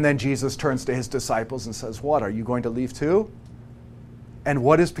 And then Jesus turns to his disciples and says, what, are you going to leave too? And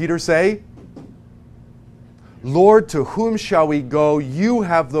what does Peter say? Lord, to whom shall we go? You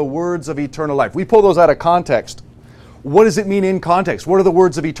have the words of eternal life. We pull those out of context. What does it mean in context? What are the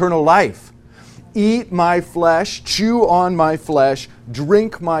words of eternal life? Eat my flesh, chew on my flesh,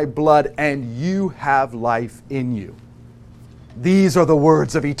 drink my blood, and you have life in you. These are the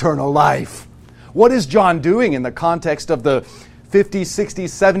words of eternal life. What is John doing in the context of the 50s, 60s,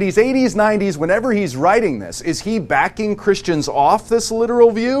 70s, 80s, 90s, whenever he's writing this? Is he backing Christians off this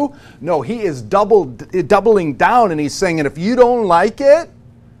literal view? No, he is doubling down, and he's saying, and if you don't like it,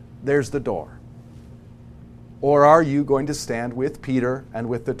 there's the door. Or are you going to stand with Peter and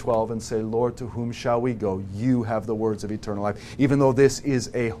with the 12 and say, Lord, to whom shall we go? You have the words of eternal life. Even though this is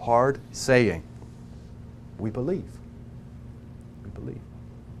a hard saying, we believe. We believe.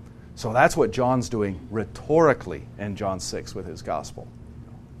 So that's what John's doing rhetorically in John 6 with his gospel.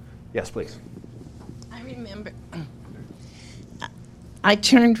 Yes, please. I remember, I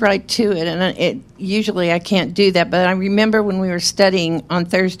turned right to it, and usually I can't do that, but I remember when we were studying on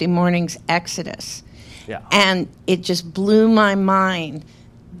Thursday mornings Exodus. Yeah. And it just blew my mind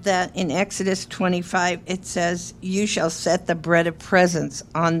that in Exodus 25 it says, you shall set the bread of presence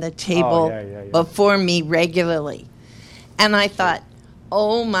on the table before me regularly. And I thought,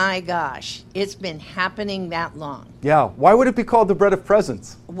 oh my gosh, it's been happening that long. Yeah, why would it be called the bread of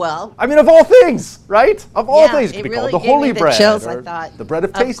presence? Well, I mean, of all things, right? Of all things, it could be really called the holy bread, chills, or I thought, the bread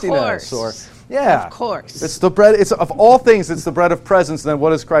of tastiness, or of course. It's the bread. It's of all things, it's the bread of presence. Then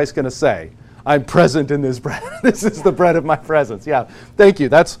what is Christ going to say? I'm present in this bread. This is the bread of my presence. Yeah, thank you.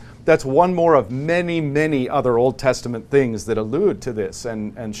 That's one more of many, many other Old Testament things that allude to this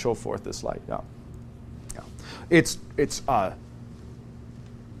and show forth this light. Yeah. It's I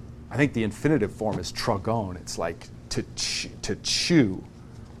think the infinitive form is tragon. It's like to chew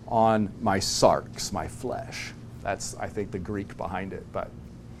on my sarx, my flesh. That's, I think, the Greek behind it. But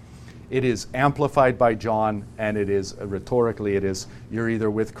it is amplified by John, and it is, rhetorically, it is, you're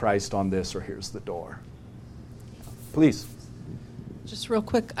either with Christ on this or here's the door. Please. Just real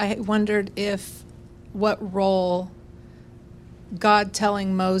quick, I wondered what role God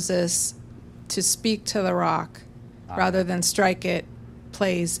telling Moses to speak to the rock rather than strike it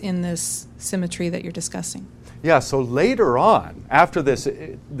plays in this symmetry that you're discussing. Yeah, so later on, after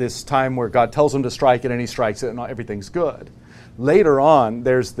this time where God tells him to strike it and he strikes it and everything's good, later on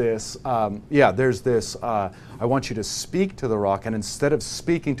there's this, I want you to speak to the rock, and instead of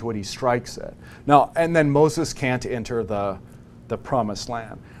speaking to it, he strikes it. Now, and then Moses can't enter the promised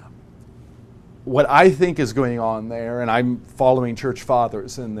land. What I think is going on there, and I'm following church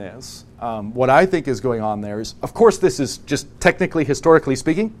fathers in this, what I think is going on there is, of course, this is just technically, historically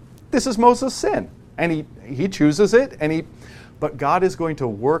speaking, this is Moses' sin. And he chooses it, but God is going to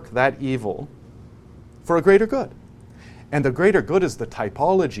work that evil for a greater good. And the greater good is the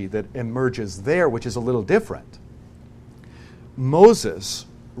typology that emerges there, which is a little different. Moses,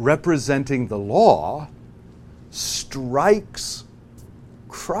 representing the law, strikes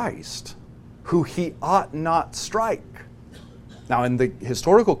Christ, who he ought not strike. Now, in the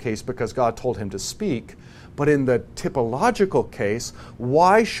historical case, because God told him to speak, But in the typological case,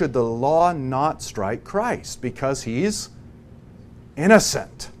 why should the law not strike Christ? Because he's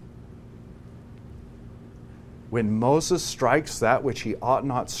innocent. When Moses strikes that which he ought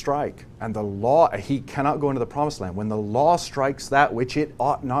not strike, and the law, he cannot go into the promised land. When the law strikes that which it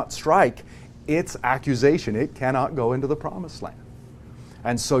ought not strike, it's accusation. It cannot go into the promised land.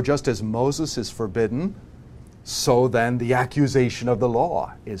 And so just as Moses is forbidden, so then the accusation of the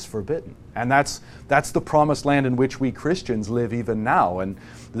law is forbidden. And that's the promised land in which we Christians live even now. And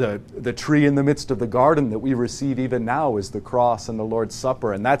the tree in the midst of the garden that we receive even now is the cross and the Lord's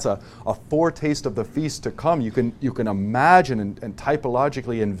Supper. And that's a foretaste of the feast to come. You can imagine and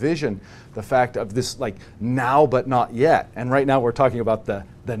typologically envision the fact of this like now but not yet. And right now we're talking about the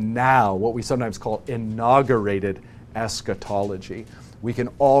now, what we sometimes call inaugurated eschatology. We can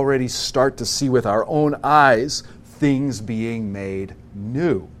already start to see with our own eyes things being made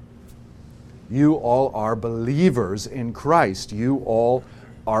new. You all are believers in Christ. You all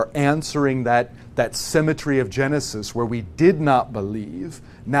are answering that symmetry of Genesis where we did not believe.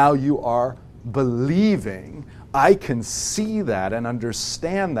 Now you are believing. I can see that and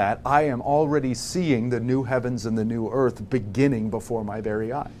understand that. I am already seeing the new heavens and the new earth beginning before my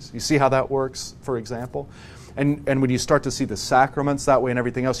very eyes. You see how that works, for example? And when you start to see the sacraments that way and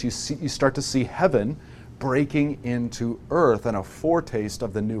everything else, you start to see heaven breaking into earth and a foretaste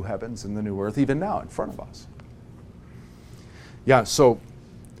of the new heavens and the new earth even now in front of us. Yeah, so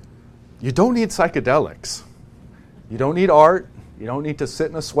you don't need psychedelics. You don't need art. You don't need to sit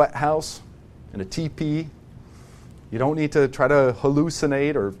in a sweat house, in a teepee. You don't need to try to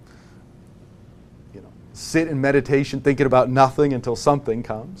hallucinate or sit in meditation thinking about nothing until something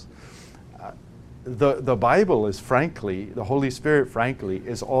comes. The Bible is frankly, the Holy Spirit frankly,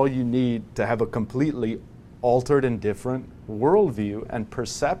 is all you need to have a completely altered and different worldview and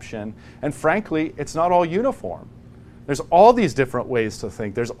perception. And frankly, it's not all uniform. There's all these different ways to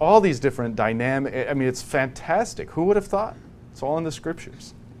think. There's all these different dynamic. I mean, it's fantastic. Who would have thought? It's all in the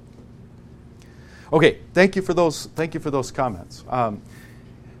Scriptures. Okay, thank you for those comments.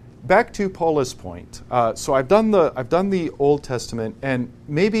 Back to Paula's point. So I've done the Old Testament, and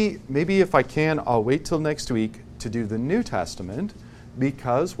maybe if I can, I'll wait till next week to do the New Testament,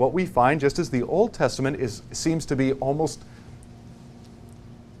 because what we find, just as the Old Testament seems to be almost,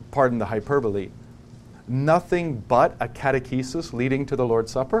 pardon the hyperbole, nothing but a catechesis leading to the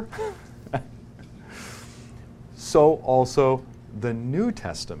Lord's Supper. So also the New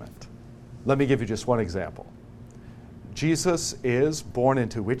Testament. Let me give you just one example. Jesus is born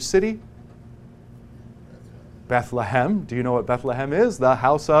into which city? Bethlehem. Do you know what Bethlehem is? The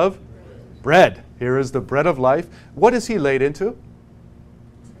house of bread. Here is the bread of life. What is he laid into?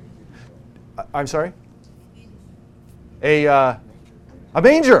 I'm sorry? A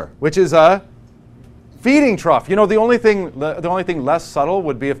manger, which is a feeding trough. You know, the only thing less subtle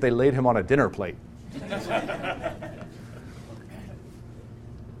would be if they laid him on a dinner plate.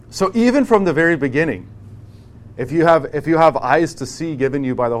 So even from the very beginning, if you have eyes to see given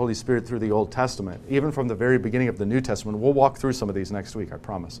you by the Holy Spirit through the Old Testament, even from the very beginning of the New Testament, we'll walk through some of these next week, I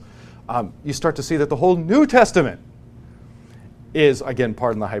promise. You start to see that the whole New Testament is, again,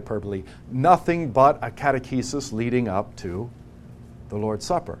 pardon the hyperbole, nothing but a catechesis leading up to the Lord's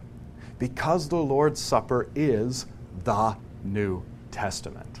Supper. Because the Lord's Supper is the New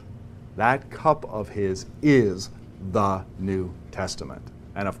Testament. That cup of his is the New Testament.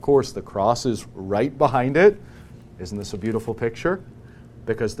 And of course, the cross is right behind it. Isn't this a beautiful picture?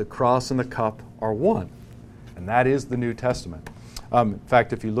 Because the cross and the cup are one. And that is the New Testament. In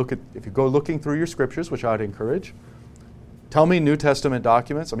fact, if you go looking through your scriptures, which I'd encourage, tell me New Testament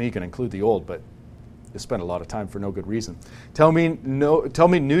documents. I mean, you can include the Old, but you spend a lot of time for no good reason. Tell me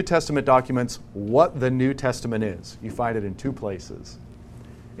New Testament documents what the New Testament is. You find it in two places.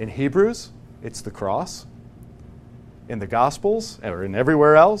 In Hebrews, it's the cross. In the Gospels, or in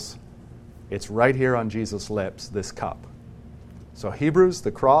everywhere else, it's right here on Jesus' lips, this cup. So Hebrews,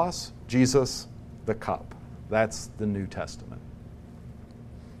 the cross, Jesus, the cup. That's the New Testament.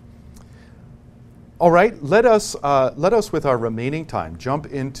 All right, let us with our remaining time jump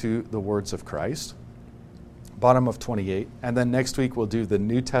into the words of Christ, bottom of 28, and then next week we'll do the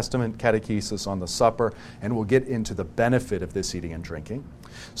New Testament catechesis on the supper, and we'll get into the benefit of this eating and drinking.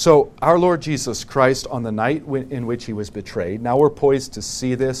 So our Lord Jesus Christ, on the night in which he was betrayed, now we're poised to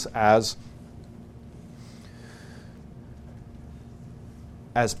see this as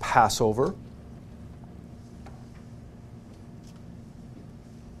Passover.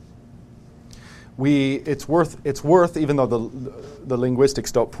 It's worth, even though the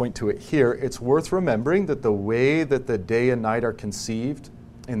linguistics don't point to it here, it's worth remembering that the way that the day and night are conceived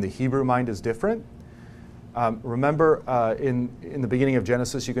in the Hebrew mind is different. Remember, in the beginning of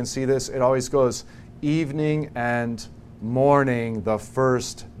Genesis, you can see this. It always goes evening and morning the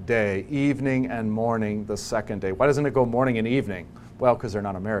first day, evening and morning the second day. Why doesn't it go morning and evening? Well, because they're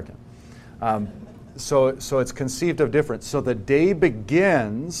not American. So it's conceived of different. So the day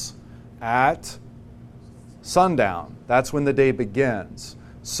begins at sundown. That's when the day begins.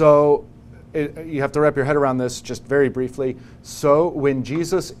 So you have to wrap your head around this just very briefly. So when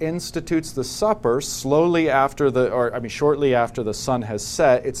Jesus institutes the supper shortly after the sun has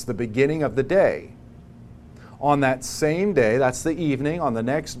set, it's the beginning of the day. On that same day, that's the evening,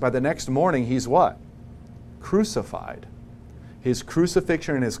 by the next morning, he's what? Crucified. His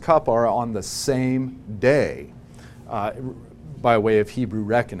crucifixion and his cup are on the same day, by way of Hebrew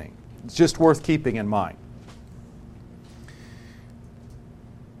reckoning. It's just worth keeping in mind.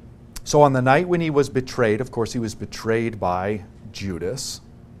 So on the night when he was betrayed, of course he was betrayed by Judas,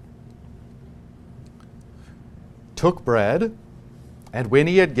 took bread, and when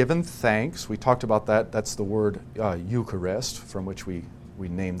he had given thanks, we talked about that, that's the word Eucharist, from which we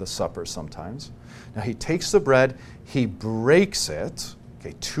name the supper sometimes. Now he takes the bread, he breaks it.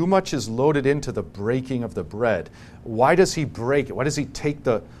 Okay, too much is loaded into the breaking of the bread. Why does he break it? Why does he take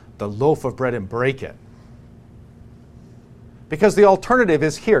the loaf of bread and break it? Because the alternative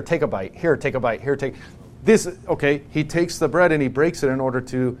is here, take a bite, here, take a bite, here, take this. Okay, he takes the bread and he breaks it in order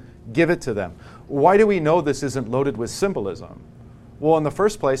to give it to them. Why do we know this isn't loaded with symbolism? Well, in the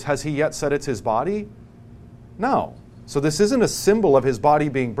first place, has he yet said it's his body? No. So this isn't a symbol of his body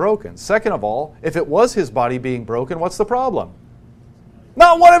being broken. Second of all, if it was his body being broken, what's the problem?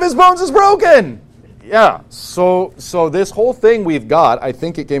 Not one of his bones is broken! Yeah, so this whole thing we've got, I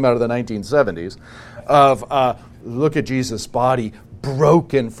think it came out of the 1970s, of look at Jesus' body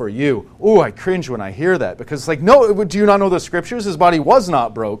broken for you. Ooh, I cringe when I hear that, because it's like, no, do you not know the scriptures? His body was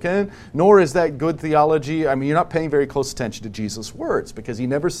not broken, nor is that good theology. I mean, you're not paying very close attention to Jesus' words, because he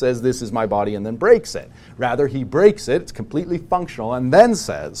never says, this is my body, and then breaks it. Rather, he breaks it, it's completely functional, and then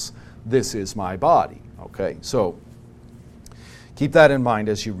says, this is my body. Okay, so keep that in mind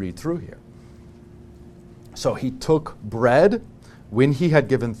as you read through here. So he took bread. When he had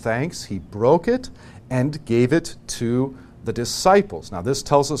given thanks, he broke it and gave it to the disciples. Now this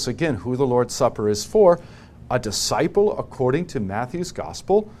tells us again who the Lord's Supper is for. A disciple, according to Matthew's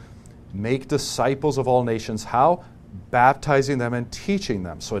Gospel, make disciples of all nations. How? Baptizing them and teaching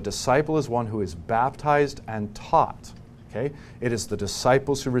them. So a disciple is one who is baptized and taught. Okay? It is the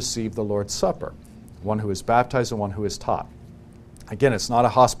disciples who receive the Lord's Supper. One who is baptized and one who is taught. Again, it's not a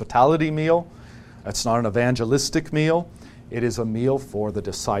hospitality meal. It's not an evangelistic meal. It is a meal for the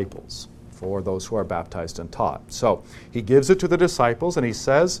disciples, for those who are baptized and taught. So he gives it to the disciples and he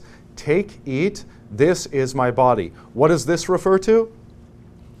says, take, eat, this is my body. What does this refer to?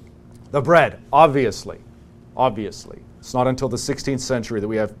 The bread, obviously. Obviously. It's not until the 16th century that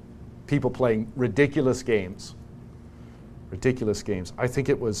we have people playing ridiculous games. Ridiculous games. I think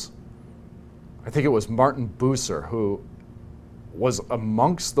it was Martin Bucer who was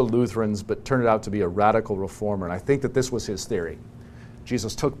amongst the Lutherans but turned out to be a radical reformer, and I think that this was his theory.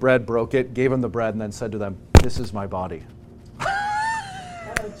 Jesus took bread, broke it, gave them the bread, and then said to them, this is my body.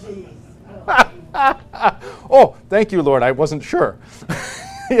 Oh, thank you, Lord. I wasn't sure.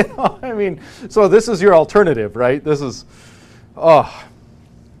 So this is your alternative, right?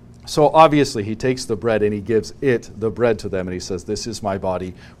 So obviously he takes the bread and he gives the bread to them, and he says, this is my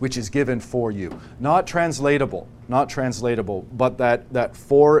body, which is given for you. Not translatable, but that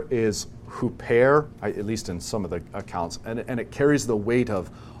for is huper, at least in some of the accounts, and it carries the weight of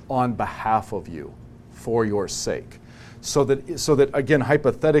on behalf of you, for your sake. So that again,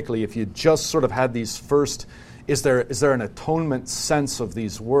 hypothetically, if you just sort of had these first, is there an atonement sense of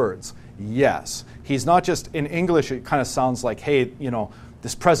these words? Yes. He's not just, in English it kind of sounds like, hey,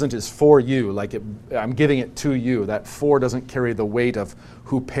 this present is for you, I'm giving it to you. That for doesn't carry the weight of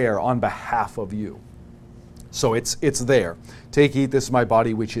huper, on behalf of you. So it's there. Take, eat, this is my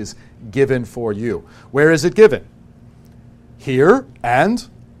body, which is given for you. Where is it given? Here and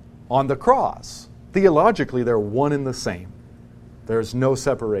on the cross. Theologically, they're one and the same. There's no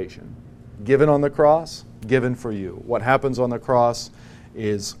separation. Given on the cross, given for you. What happens on the cross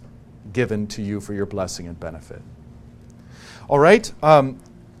is given to you for your blessing and benefit. All right,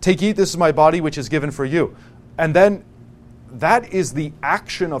 take, eat, this is my body, which is given for you. And then that is the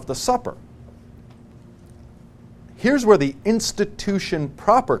action of the supper. Here's where the institution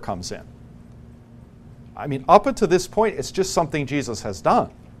proper comes in. Up until this point, it's just something Jesus has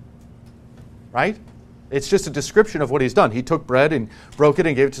done. Right? It's just a description of what he's done. He took bread and broke it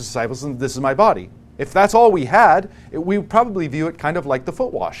and gave it to his disciples, and this is my body. If that's all we had, we would probably view it kind of like the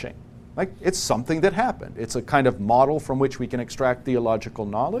foot washing. Like, it's something that happened. It's a kind of model from which we can extract theological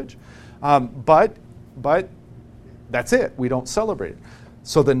knowledge. But that's it. We don't celebrate it.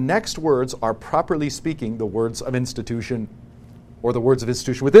 So the next words are, properly speaking, the words of institution, or the words of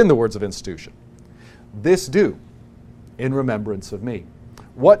institution within the words of institution. This do in remembrance of me.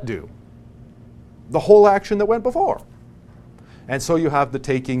 What do? The whole action that went before. And so you have the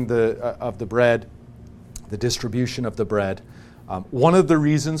taking of the bread, the distribution of the bread. One of the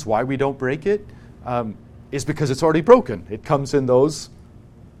reasons why we don't break it is because it's already broken. It comes in those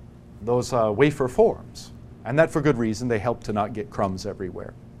wafer forms. And that for good reason. They help to not get crumbs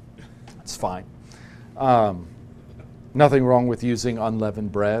everywhere. It's fine. Nothing wrong with using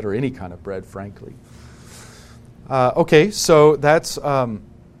unleavened bread or any kind of bread, frankly. Okay, so that's the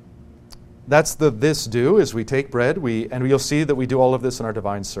this do, is we take bread, and you'll see that we do all of this in our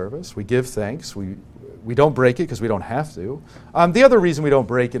divine service. We give thanks. We don't break it because we don't have to. The other reason we don't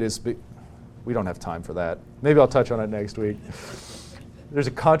break it is we don't have time for that. Maybe I'll touch on it next week. There's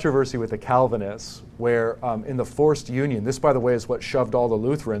a controversy with the Calvinists where in the forced union, this, by the way, is what shoved all the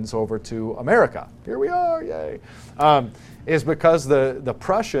Lutherans over to America. Here we are, yay. Is because the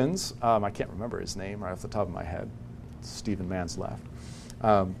Prussians, I can't remember his name right off the top of my head, Stephen Mann's left,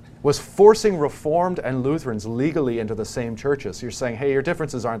 was forcing Reformed and Lutherans legally into the same churches. So you're saying, hey, your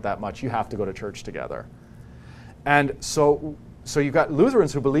differences aren't that much. You have to go to church together. And so you've got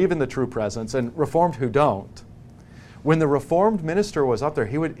Lutherans who believe in the true presence and Reformed who don't. When the Reformed minister was up there,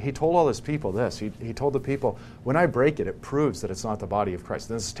 he told all his people this. He told the people, when I break it, it proves that it's not the body of Christ.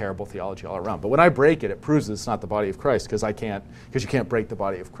 This is terrible theology all around. But when I break it, it proves that it's not the body of Christ because you can't break the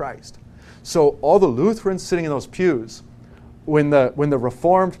body of Christ. So all the Lutherans sitting in those pews, when the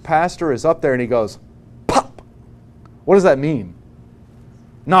Reformed pastor is up there and he goes, pop! What does that mean?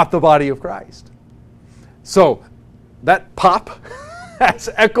 Not the body of Christ. So that pop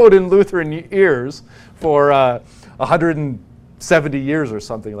has echoed in Lutheran ears for 170 years or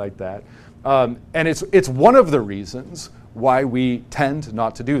something like that. And it's one of the reasons why we tend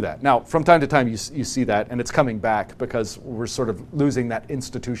not to do that. Now, from time to time you see that, and it's coming back because we're sort of losing that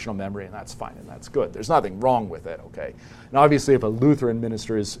institutional memory, and that's fine and that's good. There's nothing wrong with it, okay? And obviously if a Lutheran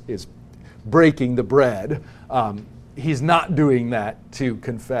minister is breaking the bread, he's not doing that to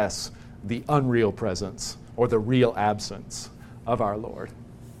confess the unreal presence or the real absence of our Lord.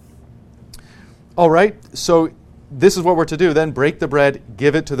 All right, so this is what we're to do. Then break the bread,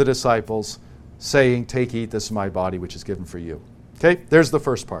 give it to the disciples, saying, take, eat, this is my body, which is given for you. Okay, there's the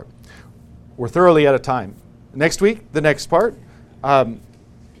first part. We're thoroughly out of time. Next week, the next part.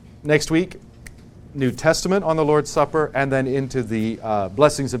 Next week, New Testament on the Lord's Supper, and then into the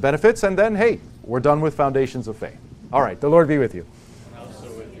blessings and benefits. And then, hey, we're done with Foundations of Faith. All right, the Lord be with you.